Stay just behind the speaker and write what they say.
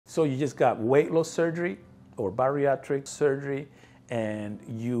So you just got weight loss surgery or bariatric surgery and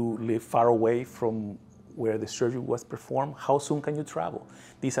you live far away from where the surgery was performed, how soon can you travel?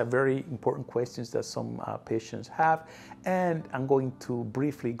 These are very important questions that some patients have, and I'm going to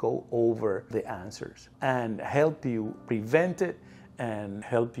briefly go over the answers and help you prevent it and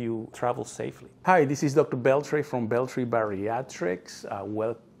help you travel safely. Hi, this is Dr. Beltre from Beltre Bariatrics.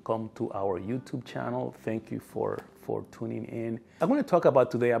 Welcome to our YouTube channel. Thank you for tuning in. I'm going to talk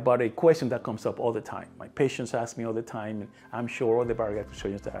today about a question that comes up all the time. My patients ask me all the time, and I'm sure all the bariatric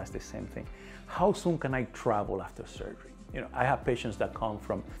surgeons that ask the same thing. How soon can I travel after surgery? I have patients that come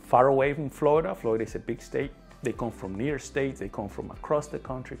from far away from Florida. Florida is a big state. They come from near states. They come from across the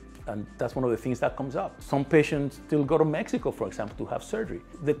country. And that's one of the things that comes up. Some patients still go to Mexico, for example, to have surgery.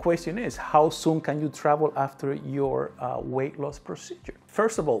 The question is, how soon can you travel after your weight loss procedure?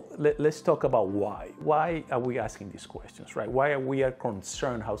 First of all, let's talk about why. Why are we asking these questions, right? Why are we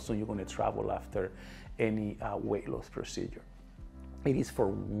concerned how soon you're going to travel after any weight loss procedure? It is for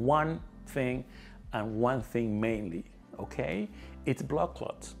one thing and one thing mainly, okay? It's blood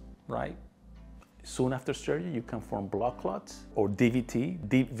clots, right? Soon after surgery, you can form blood clots or DVT,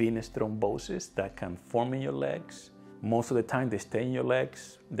 deep venous thrombosis, that can form in your legs. Most of the time, they stay in your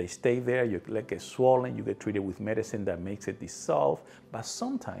legs. They stay there. Your leg gets swollen. You get treated with medicine that makes it dissolve. But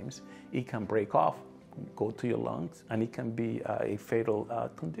sometimes it can break off, go to your lungs, and it can be a fatal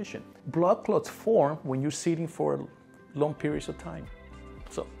condition. Blood clots form when you're sitting for long periods of time.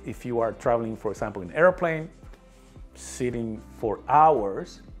 So if you are traveling, for example, in an airplane, sitting for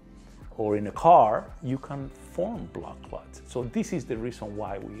hours, or in a car, you can form blood clots. So this is the reason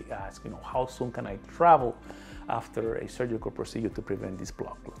why we ask, how soon can I travel after a surgical procedure to prevent these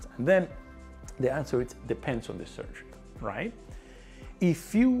blood clots? And then the answer is depends on the surgery, right?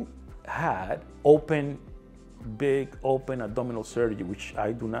 If you had big open abdominal surgery, which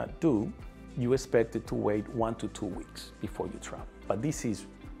I do not do, you expected to wait 1 to 2 weeks before you travel. But this is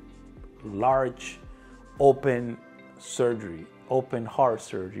large open surgery, open heart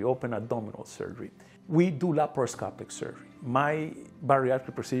surgery, open abdominal surgery. We do laparoscopic surgery. My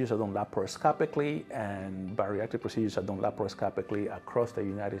bariatric procedures are done laparoscopically, and bariatric procedures are done laparoscopically across the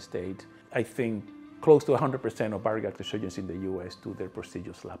United States. I think close to 100% of bariatric surgeons in the US do their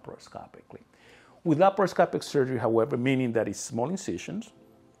procedures laparoscopically. With laparoscopic surgery, however, meaning that it's small incisions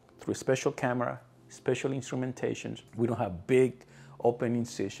through a special camera, special instrumentations, we don't have big open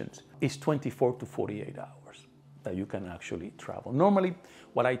incisions, it's 24 to 48 hours that you can actually travel. Normally,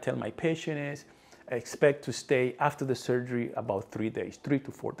 what I tell my patient is, expect to stay after the surgery about 3 days, 3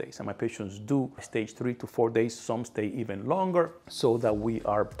 to 4 days. And my patients do stay 3 to 4 days, some stay even longer, so that we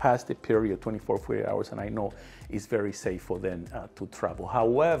are past the period, 24, 48 hours, and I know it's very safe for them to travel.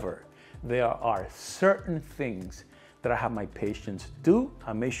 However, there are certain things that I have my patients do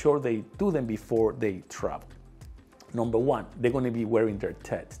and make sure they do them before they travel. Number one, they're going to be wearing their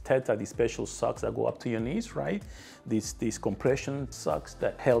TEDs. TEDs are these special socks that go up to your knees, right? These compression socks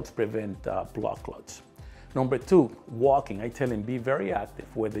that help prevent blood clots. Number two, walking. I tell them be very active,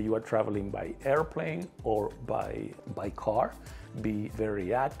 whether you are traveling by airplane or by car. Be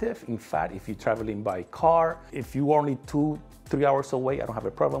very active. In fact, if you're traveling by car, if you're only 2-3 hours away, I don't have a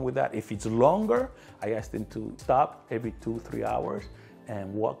problem with that. If it's longer, I ask them to stop every 2-3 hours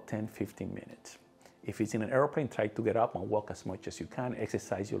and walk 10-15 minutes. If it's in an airplane, try to get up and walk as much as you can,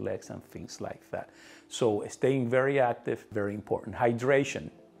 exercise your legs and things like that. So staying very active, very important. Hydration.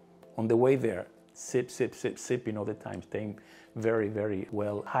 On the way there, sip all the time, staying very, very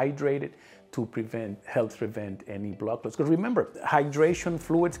well hydrated to helps prevent any blood clots. Because remember, hydration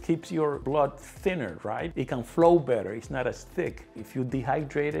fluids keeps your blood thinner, right? It can flow better, it's not as thick. If you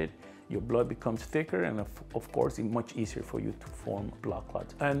dehydrate it, your blood becomes thicker, and of course, it's much easier for you to form blood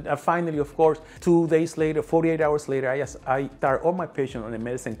clots. And finally, of course, 2 days later, 48 hours later, I start all my patients on a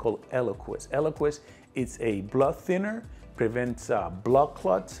medicine called Eliquis. Eliquis is a blood thinner, prevents blood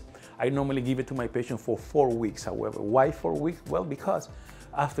clots. I normally give it to my patient for 4 weeks, however. Why 4 weeks? Well, because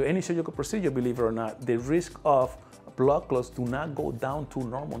after any surgical procedure, believe it or not, the risk of blood clots do not go down to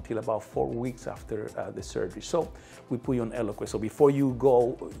normal until about 4 weeks after the surgery. So we put you on Eliquis. So before you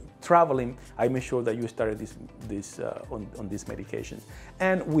go traveling, I make sure that you started on these medications.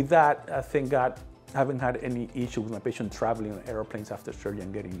 And with that, thank God, I haven't had any issue with my patient traveling on airplanes after surgery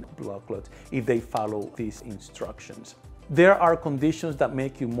and getting blood clots if they follow these instructions. There are conditions that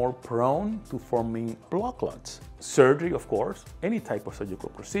make you more prone to forming blood clots. Surgery, of course, any type of surgical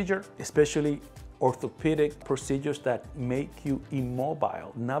procedure, especially orthopedic procedures that make you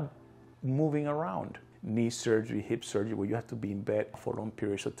immobile, not moving around. Knee surgery, hip surgery, where you have to be in bed for long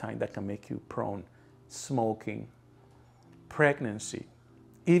periods of time, that can make you prone. Smoking, pregnancy,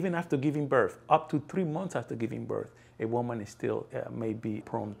 Even after giving birth, up to 3 months after giving birth, a woman is still may be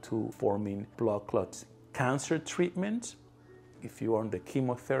prone to forming blood clots. Cancer treatment, if you are on the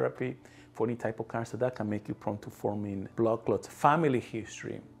chemotherapy for any type of cancer, that can make you prone to forming blood clots. Family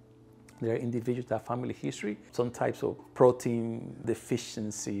history. There are individuals that have family history, some types of protein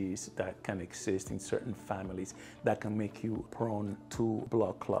deficiencies that can exist in certain families that can make you prone to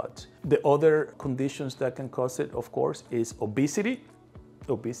blood clots. The other conditions that can cause it, of course, is obesity.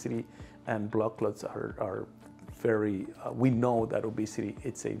 Obesity and blood clots are very, we know that obesity,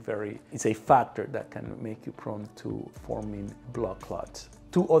 it's a factor that can make you prone to forming blood clots.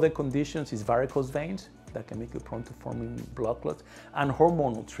 Two other conditions is varicose veins that can make you prone to forming blood clots, and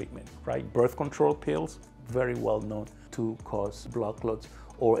hormonal treatment, right? Birth control pills, very well known to cause blood clots,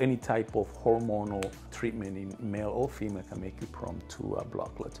 or any type of hormonal treatment in male or female can make you prone to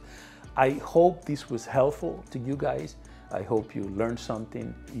blood clots. I hope this was helpful to you guys. I hope you learned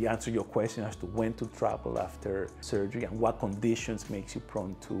something. You answered your question as to when to travel after surgery and what conditions makes you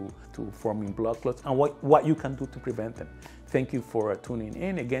prone to forming blood clots and what you can do to prevent them. Thank you for tuning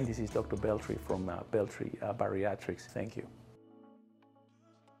in. Again, this is Dr. Beltry from Beltry Bariatrics. Thank you.